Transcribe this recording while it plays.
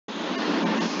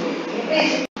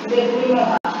Hi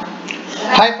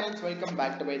friends, welcome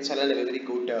back to my channel. A very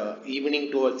good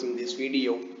evening towards in this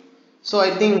video. So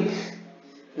I think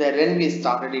that when we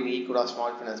started in Equitas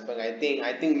Small Finance Bank,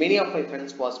 I think many of my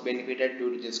friends was benefited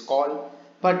due to this call.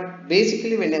 But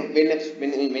basically, when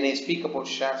I speak about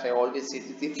shares, I always say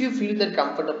this: if you feel that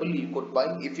comfortable, you could buy.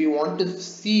 If you want to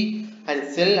see and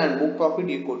sell and book profit,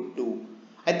 you could do.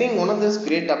 I think one of those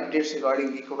great updates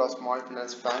regarding Equitas Small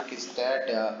Finance Bank is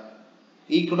that.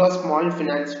 Equitas Small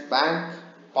Finance Bank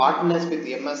partners with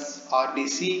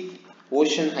MSRDC,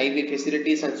 Ocean Highway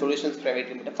Facilities and Solutions Private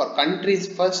Limited for country's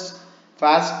first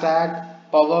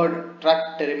fast-track powered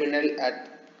truck terminal at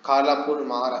Kharlapur,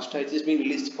 Maharashtra, which is being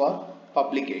released for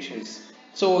publications.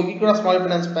 So, Equitas Small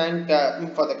Finance Bank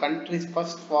for the country's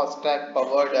first fast-track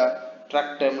powered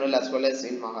truck terminal as well as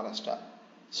in Maharashtra.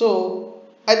 So,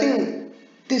 I think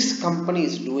this company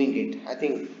is doing it. I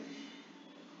think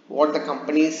what the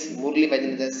companies Murli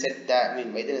Vaidyanathan said that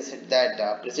Vaidyanathan said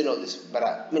that president of this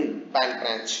bank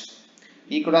branch.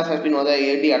 Equitas has been one of the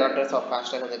early adopters of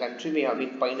FASTag in the country. We have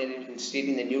been pioneering in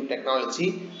stating the new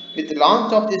technology. With the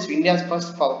launch of this India's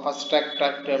first fast-track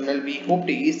truck terminal, we hope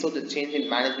to ease out the change in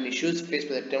management issues faced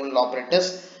by the terminal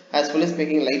operators, as well as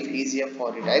making life easier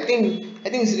for it. I think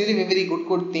it's really a very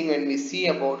good thing when we see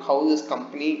about how this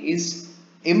company is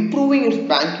improving its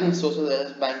banking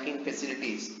sources, banking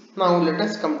facilities. Now let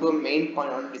us come to a main point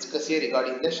on discuss here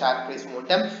regarding the share price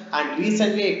momentum. And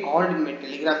recently I called in my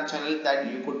Telegram channel that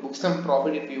you could book some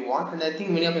profit if you want, and I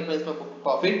think many of my friends will book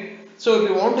profit. So if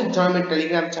you want to join my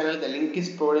Telegram channel, the link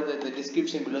is provided in the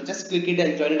description below. Just click it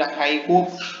and join it. I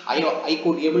hope I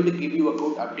could be able to give you a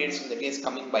good updates in the days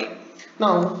coming by.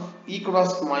 Now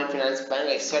Equitas Small Finance Bank,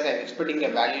 I said I'm expecting a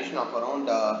valuation of around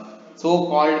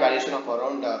so-called valuation of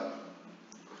around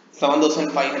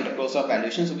 7,500 crores of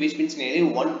valuation, so which means nearly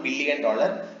 $1 billion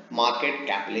market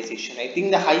capitalization. I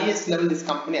think the highest level this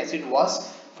company as it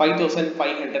was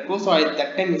 5,500 crores. So at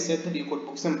that time I said that you could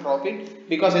book some profit,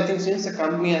 because I think since the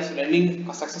company has running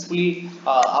successfully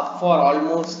up for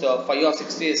almost 5 or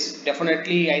 6 days,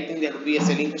 definitely I think there will be a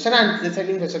selling pressure, and the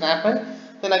selling pressure happened.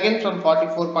 Then again from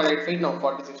 44.85 now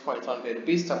 46.75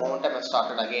 rupees, the momentum has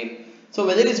started again. So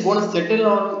whether it's going to settle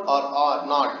on or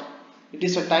not, it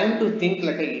is a time to think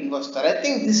like an investor. I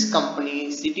think this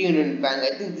company, City Union Bank,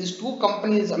 I think these two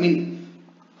companies, I'm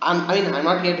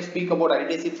not here to speak about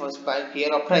IDFC First Bank here.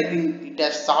 After I think it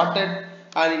has started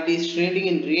and it is trading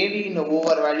in really in the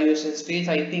overvaluation stage.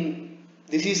 I think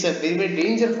this is a very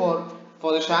danger for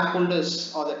the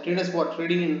shareholders or the traders who are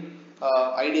trading in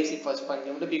IDFC First Bank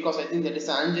Limited, because I think that is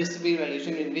an unjustified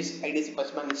valuation in which IDFC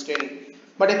First Bank is trading.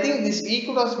 But I think this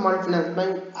Equitas Small Finance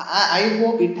Bank, I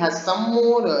hope it has some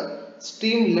more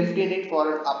stream left in it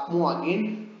for an up move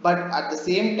again. But at the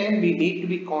same time, we need to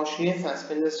be cautious as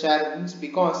when the share moves,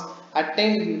 because at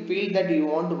times you feel that you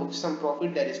want to book some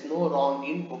profit, there is no wrong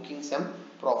in booking some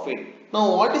profit.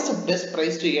 Now what is the best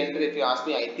price to enter if you ask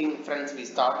me? I think friends, we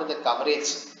started the coverage,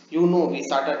 we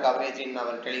started coverage in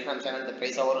our Telegram channel, the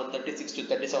price around 36 to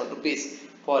 37 rupees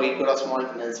for Equitas Small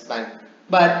Finance Bank.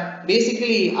 But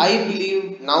basically I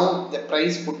believe now the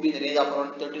price could be in the range of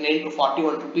around 39 to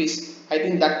 41 rupees. I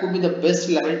think that could be the best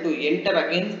level to enter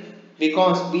again,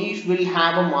 because we will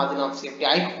have a margin of safety.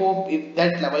 I hope if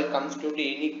that level comes to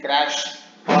any crash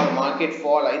or market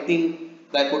fall, I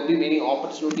think there could be many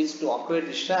opportunities to acquire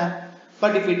the share.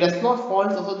 But if it does not fall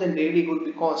also, then really good,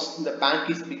 because the bank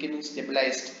is becoming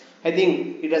stabilized. I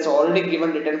think it has already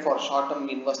given return for short-term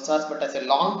investors, but as a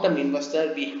long-term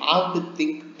investor, we have to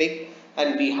think big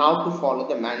and we have to follow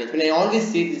the management. I always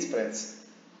say this, friends.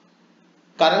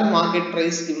 Current market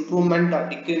price improvement or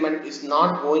decrement is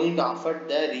not going to affect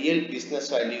the real business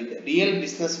value. The real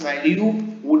business value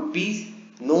would be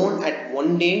known at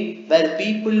one day, where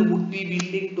people would be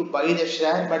willing to buy the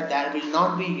share, but there will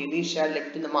not be any share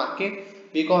left in the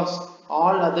market, because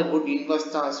all other good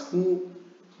investors who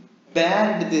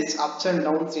bear this ups and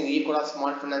downs in Equitas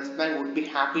Small Finance Bank would be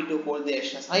happy to hold their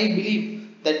shares. I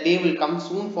believe that day will come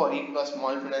soon for Equitas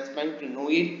Small Finance Bank to know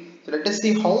it. So let us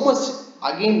see how much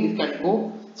again we can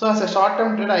go. So as a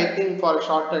short-term trader, I think for a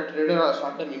short-term trader or a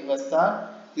short-term investor,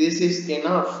 this is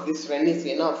enough. This run is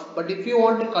enough. But if you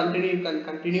want to continue, you can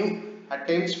continue. At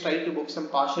times, try to book some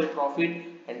partial profit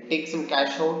and take some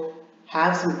cash out.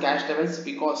 Have some cash levels,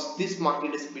 because this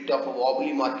market is a bit of a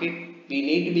wobbly market. We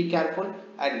need to be careful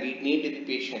and we need to be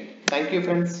patient. Thank you,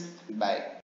 friends. Bye.